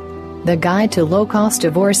 The Guide to Low-Cost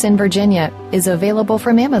Divorce in Virginia is available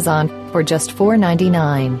from Amazon for just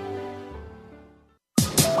 $4.99.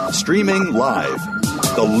 Streaming live,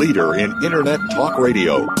 the leader in Internet talk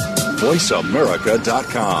radio,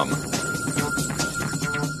 voiceamerica.com.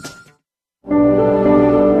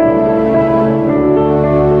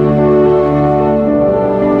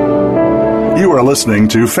 You are listening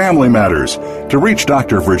to Family Matters. To reach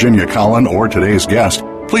Dr. Virginia Collin or today's guest,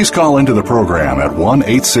 please call into the program at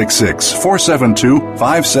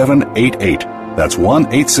 1-866-472-5788. That's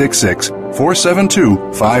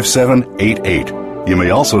 1-866-472-5788. You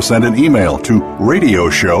may also send an email to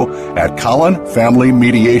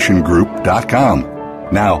radioshow@CollinFamilyMediationGroup.com.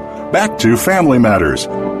 Now, back to Family Matters.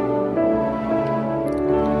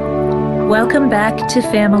 Welcome back to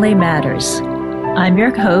Family Matters. I'm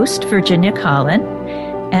your host, Virginia Collin,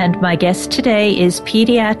 and my guest today is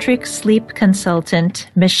pediatric sleep consultant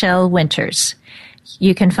Michelle Winters.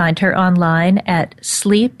 You can find her online at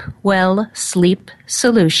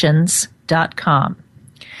SleepWellSleepSolutions.com.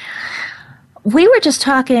 We were just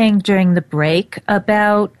talking during the break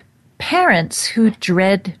about parents who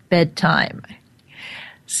dread bedtime.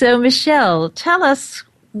 So, Michelle, tell us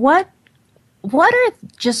what are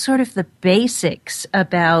just sort of the basics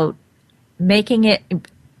about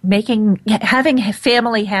having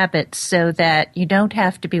family habits so that you don't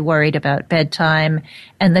have to be worried about bedtime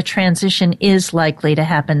and the transition is likely to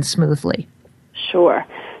happen smoothly? Sure.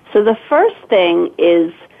 So the first thing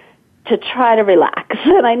is to try to relax.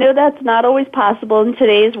 And I know that's not always possible in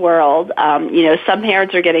today's world. Some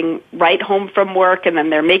parents are getting right home from work and then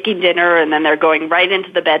they're making dinner and then they're going right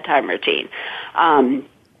into the bedtime routine.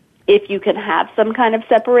 If you can have some kind of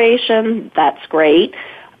separation, that's great.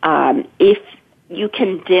 If you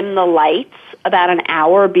can dim the lights about an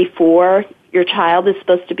hour before your child is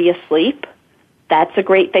supposed to be asleep, that's a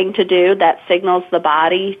great thing to do. That signals the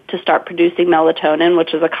body to start producing melatonin,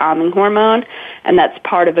 which is a calming hormone, and that's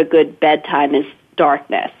part of a good bedtime is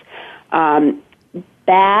darkness.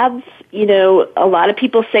 Baths, a lot of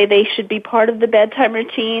people say they should be part of the bedtime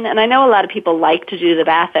routine, and I know a lot of people like to do the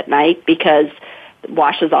bath at night because it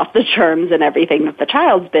washes off the germs and everything that the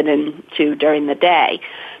child's been into during the day.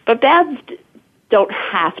 But baths don't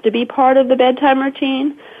have to be part of the bedtime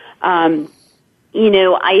routine.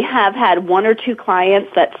 I have had one or two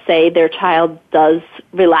clients that say their child does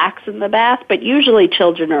relax in the bath, but usually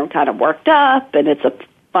children are kind of worked up and it's a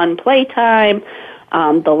fun playtime.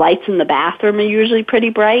 The lights in the bathroom are usually pretty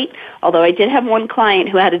bright, although I did have one client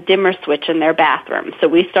who had a dimmer switch in their bathroom. So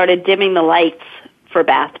we started dimming the lights for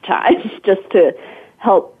bath time just to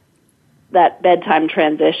help that bedtime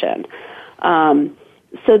transition.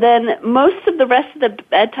 So then most of the rest of the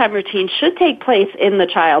bedtime routine should take place in the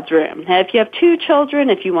child's room. Now, if you have two children,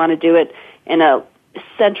 if you want to do it in a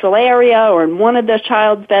central area or in one of the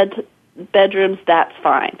child's bedrooms, that's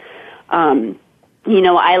fine. I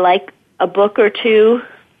like a book or two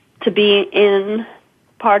to be in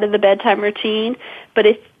part of the bedtime routine, but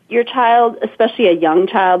if your child, especially a young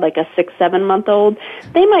child, like a 6-7-month-old,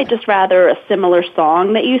 they might just rather a similar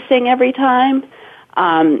song that you sing every time.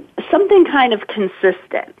 Something kind of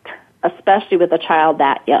consistent, especially with a child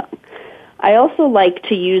that young. I also like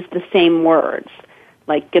to use the same words,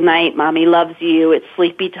 like "Good night, Mommy loves you," "It's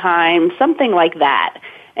sleepy time," something like that.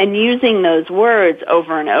 And using those words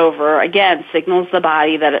over and over, again, signals the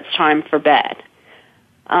body that it's time for bed.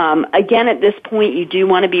 Again, at this point, you do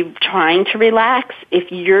want to be trying to relax.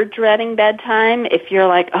 If you're dreading bedtime, if you're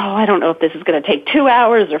like, oh, I don't know if this is going to take 2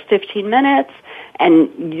 hours or 15 minutes,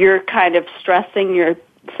 and you're kind of stressing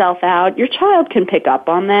yourself out, your child can pick up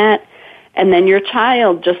on that. And then your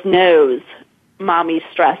child just knows mommy's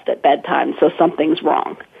stressed at bedtime, so something's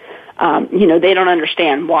wrong. They don't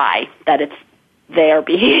understand why, that it's their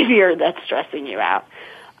behavior that's stressing you out.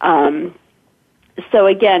 So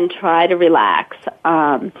again, try to relax.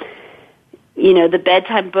 The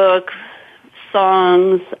bedtime book,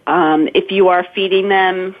 songs, if you are feeding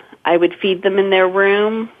them, I would feed them in their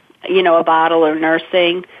room, a bottle or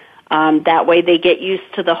nursing. That way they get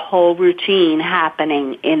used to the whole routine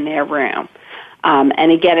happening in their room.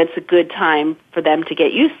 And again, it's a good time for them to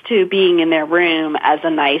get used to being in their room as a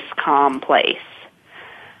nice, calm place.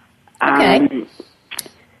 Okay.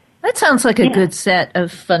 That sounds like a good set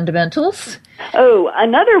of fundamentals. Oh,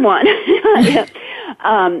 another one.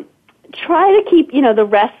 Try to keep, the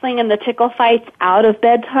wrestling and the tickle fights out of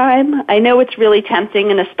bedtime. I know it's really tempting,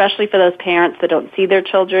 and especially for those parents that don't see their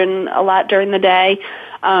children a lot during the day.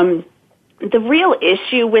 The real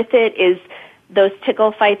issue with it is those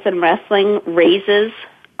tickle fights and wrestling raises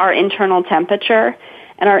our internal temperature,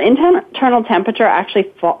 and our internal temperature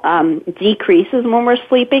actually decreases when we're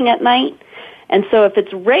sleeping at night. And so if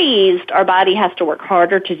it's raised, our body has to work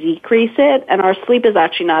harder to decrease it, and our sleep is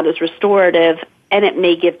actually not as restorative, and it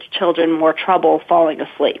may give children more trouble falling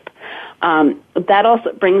asleep. That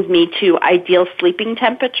also brings me to ideal sleeping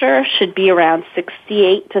temperature should be around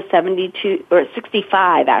 68 to 72, or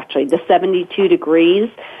 65 actually, to 72 degrees.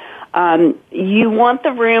 You want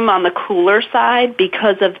the room on the cooler side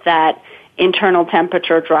because of that internal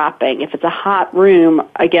temperature dropping. If it's a hot room,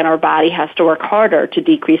 again, our body has to work harder to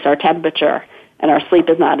decrease our temperature, and our sleep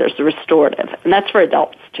is not as restorative. And that's for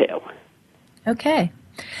adults, too. Okay.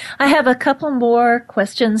 I have a couple more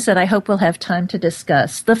questions that I hope we'll have time to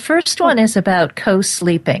discuss. The first one is about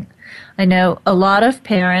co-sleeping. I know a lot of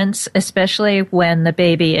parents, especially when the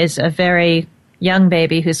baby is a very young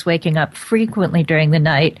baby who's waking up frequently during the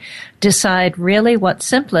night, decide really what's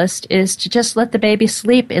simplest is to just let the baby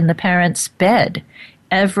sleep in the parent's bed.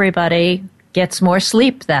 Everybody gets more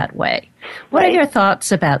sleep that way. What are your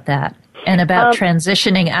thoughts about that and about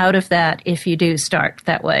transitioning out of that if you do start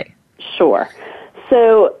that way? Sure.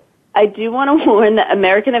 So I do want to warn that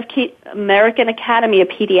American Academy of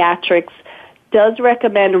Pediatrics does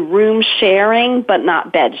recommend room sharing, but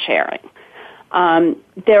not bed sharing.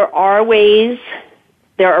 There are ways,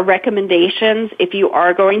 there are recommendations if you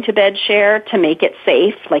are going to bed share to make it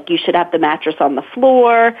safe, like you should have the mattress on the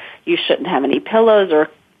floor, you shouldn't have any pillows or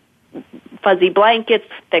fuzzy blankets,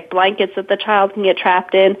 thick blankets that the child can get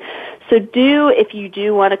trapped in. So if you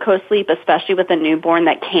do want to co-sleep, especially with a newborn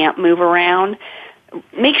that can't move around,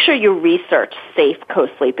 make sure you research safe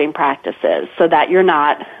co-sleeping practices so that you're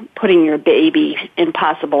not putting your baby in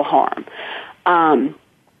possible harm.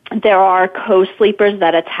 There are co-sleepers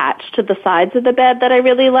that attach to the sides of the bed that I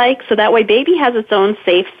really like, so that way baby has its own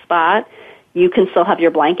safe spot. You can still have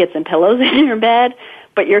your blankets and pillows in your bed,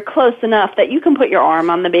 but you're close enough that you can put your arm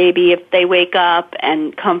on the baby if they wake up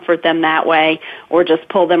and comfort them that way, or just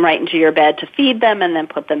pull them right into your bed to feed them and then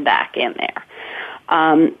put them back in there.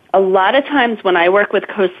 A lot of times when I work with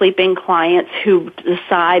co-sleeping clients who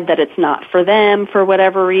decide that it's not for them for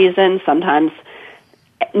whatever reason, sometimes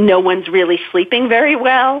no one's really sleeping very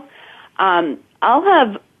well, I'll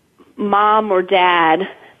have mom or dad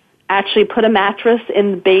actually put a mattress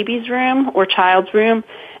in the baby's room or child's room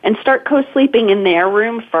and start co-sleeping in their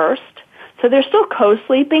room first. So they're still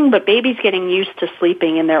co-sleeping, but baby's getting used to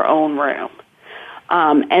sleeping in their own room.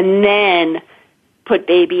 And then put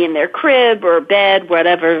baby in their crib or bed,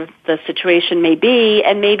 whatever the situation may be,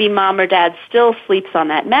 and maybe mom or dad still sleeps on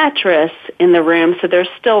that mattress in the room, so they're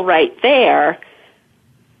still right there.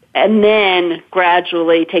 And then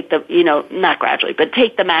gradually take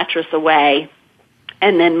the mattress away,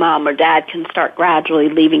 and then mom or dad can start gradually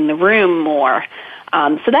leaving the room more.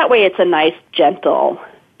 So that way it's a nice, gentle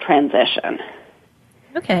transition.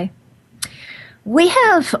 Okay. We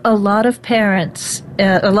have a lot of parents,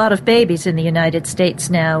 a lot of babies in the United States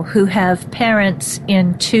now who have parents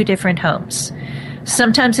in two different homes.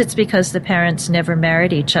 Sometimes it's because the parents never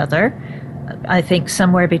married each other. I think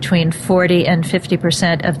somewhere between 40 and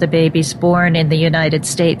 50% of the babies born in the United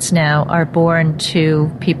States now are born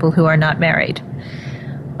to people who are not married.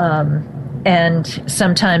 And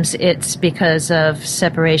sometimes it's because of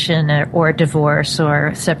separation or divorce,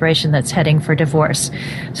 or separation that's heading for divorce.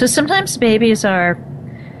 So sometimes babies are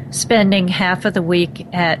spending half of the week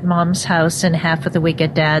at mom's house and half of the week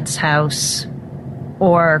at dad's house,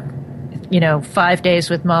 or 5 days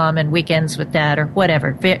with mom and weekends with dad, or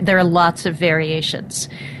whatever. There are lots of variations.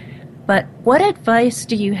 But what advice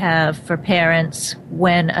do you have for parents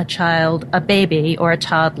when a baby or a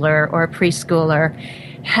toddler or a preschooler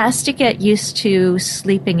has to get used to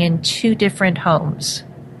sleeping in two different homes?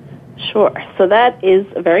 Sure. So that is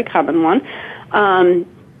a very common one.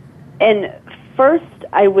 And first,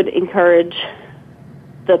 I would encourage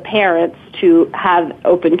the parents to have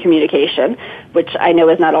open communication, which I know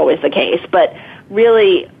is not always the case, but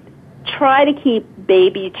really try to keep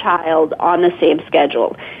baby-child on the same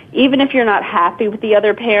schedule. Even if you're not happy with the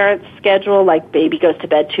other parent's schedule, like baby goes to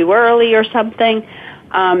bed too early or something,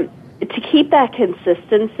 to keep that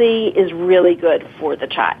consistency is really good for the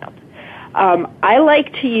child. I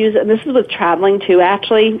like to use, and this is with traveling too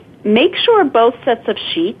actually, make sure both sets of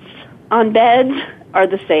sheets on beds are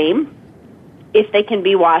the same. If they can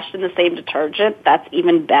be washed in the same detergent, that's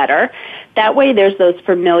even better. That way there's those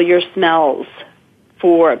familiar smells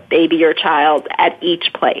for baby or child at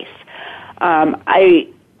each place. I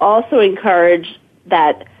also encourage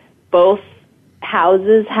that both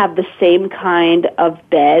houses have the same kind of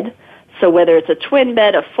bed. So whether it's a twin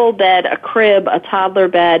bed, a full bed, a crib, a toddler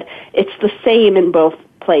bed, it's the same in both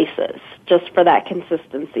places, just for that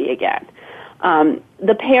consistency again.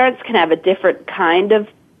 The parents can have a different kind of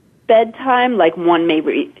bedtime, like one may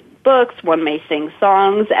read books, one may sing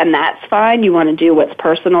songs, and that's fine. You want to do what's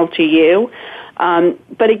personal to you.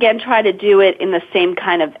 But again, try to do it in the same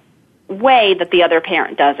kind of way that the other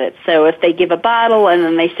parent does it. So if they give a bottle and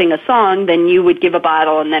then they sing a song, then you would give a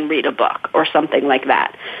bottle and then read a book or something like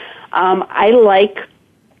that. I like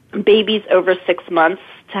babies over 6 months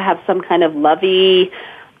to have some kind of lovey,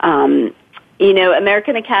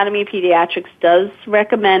 American Academy of Pediatrics does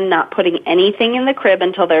recommend not putting anything in the crib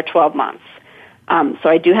until they're 12 months. So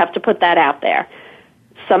I do have to put that out there.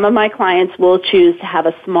 Some of my clients will choose to have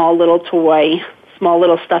a small little toy, small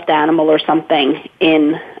little stuffed animal or something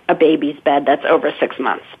in a baby's bed that's over 6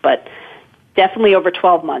 months. But definitely over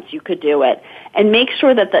 12 months you could do it. And make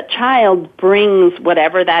sure that the child brings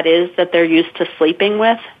whatever that is that they're used to sleeping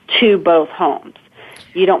with to both homes.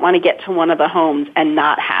 You don't want to get to one of the homes and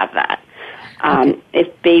not have that.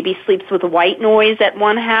 If baby sleeps with white noise at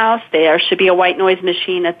one house, there should be a white noise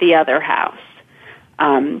machine at the other house.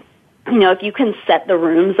 If you can set the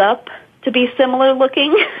rooms up to be similar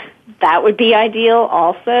looking, that would be ideal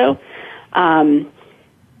also.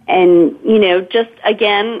 Just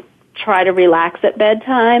again, try to relax at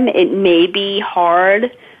bedtime. It may be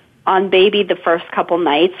hard on baby the first couple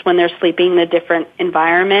nights when they're sleeping in a different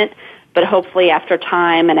environment, but hopefully after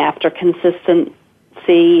time and after consistency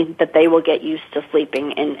that they will get used to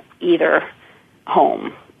sleeping in either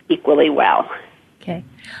home equally well. Okay.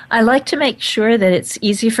 I like to make sure that it's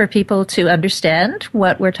easy for people to understand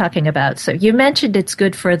what we're talking about. So you mentioned it's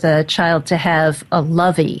good for the child to have a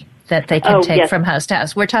lovey that they can take from house to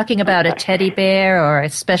house. We're talking about a teddy bear or a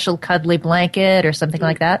special cuddly blanket or something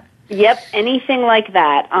like that? Yep, anything like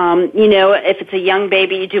that. If it's a young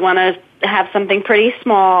baby, you do want to have something pretty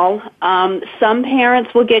small. Some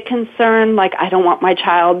parents will get concerned, like, I don't want my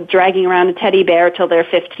child dragging around a teddy bear till they're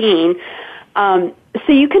 15. So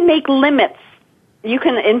you can make limits. You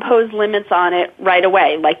can impose limits on it right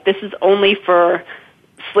away. Like, this is only for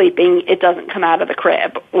sleeping. It doesn't come out of the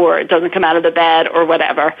crib, or it doesn't come out of the bed, or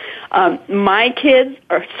whatever. My kids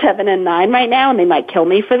are 7 and 9 right now, and they might kill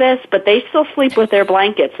me for this, but they still sleep with their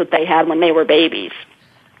blankets that they had when they were babies.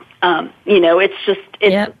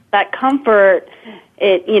 It's that comfort.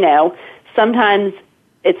 Sometimes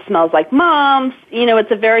it smells like mom's.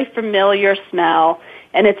 It's a very familiar smell,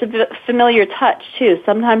 and it's a familiar touch, too.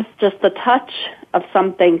 Sometimes just the touch of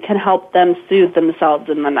something can help them soothe themselves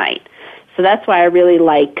in the night. So that's why I really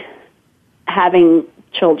like having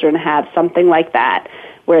children have something like that,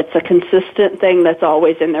 where it's a consistent thing that's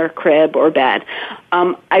always in their crib or bed.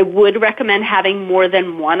 I would recommend having more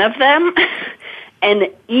than one of them and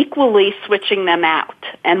equally switching them out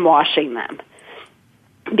and washing them.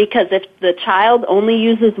 Because if the child only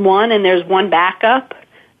uses one and there's one backup,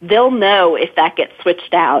 they'll know if that gets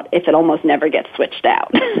switched out, if it almost never gets switched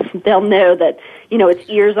out. They'll know that, its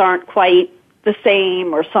ears aren't quite the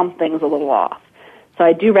same or something's a little off. So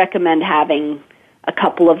I do recommend having a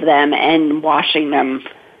couple of them and washing them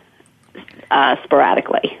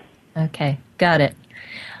sporadically. Okay, got it.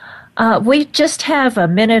 We just have a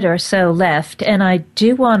minute or so left, and I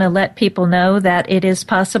do want to let people know that it is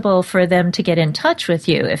possible for them to get in touch with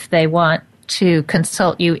you if they want to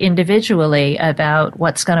consult you individually about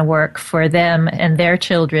what's going to work for them and their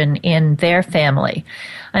children in their family.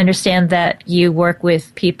 I understand that you work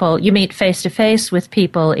with people, you meet face-to-face with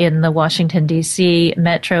people in the Washington, D.C.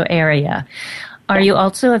 metro area. Are you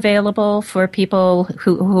also available for people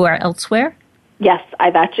who are elsewhere? Yes,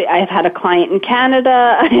 I've had a client in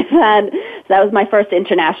Canada. That was my first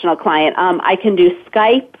international client. I can do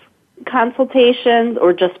Skype consultations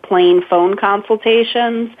or just plain phone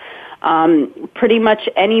consultations. Pretty much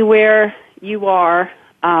anywhere you are,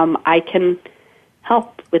 I can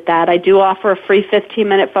help with that. I do offer a free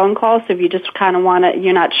 15-minute phone call, so if you just kind of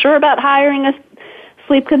you're not sure about hiring a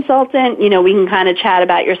sleep consultant, we can kind of chat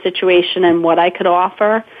about your situation and what I could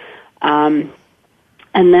offer.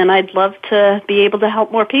 And then I'd love to be able to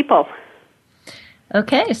help more people.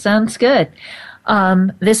 Okay, sounds good.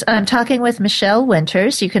 I'm talking with Michelle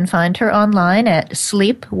Winters. You can find her online at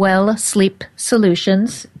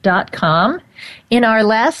SleepWellSleepSolutions.com. In our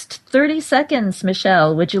last 30 seconds,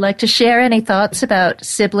 Michelle, would you like to share any thoughts about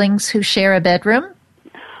siblings who share a bedroom?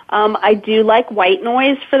 I do like white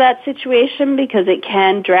noise for that situation because it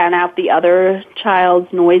can drown out the other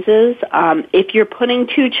child's noises. If you're putting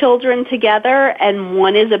two children together and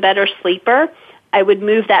one is a better sleeper, I would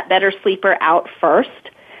move that better sleeper out first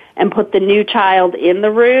and put the new child in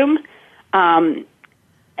the room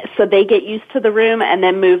so they get used to the room, and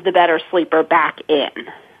then move the better sleeper back in.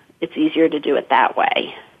 It's easier to do it that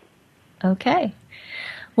way. Okay.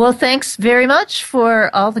 Well, thanks very much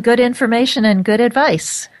for all the good information and good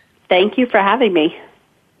advice. Thank you for having me.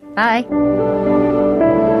 Bye.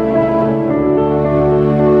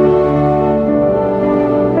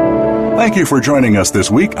 Thank you for joining us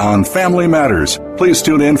this week on Family Matters. Please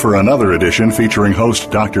tune in for another edition featuring host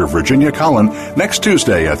Dr. Virginia Collin next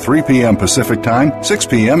Tuesday at 3 p.m. Pacific Time, 6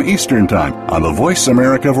 p.m. Eastern Time on the Voice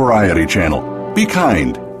America Variety Channel. Be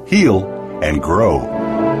kind, heal, and grow.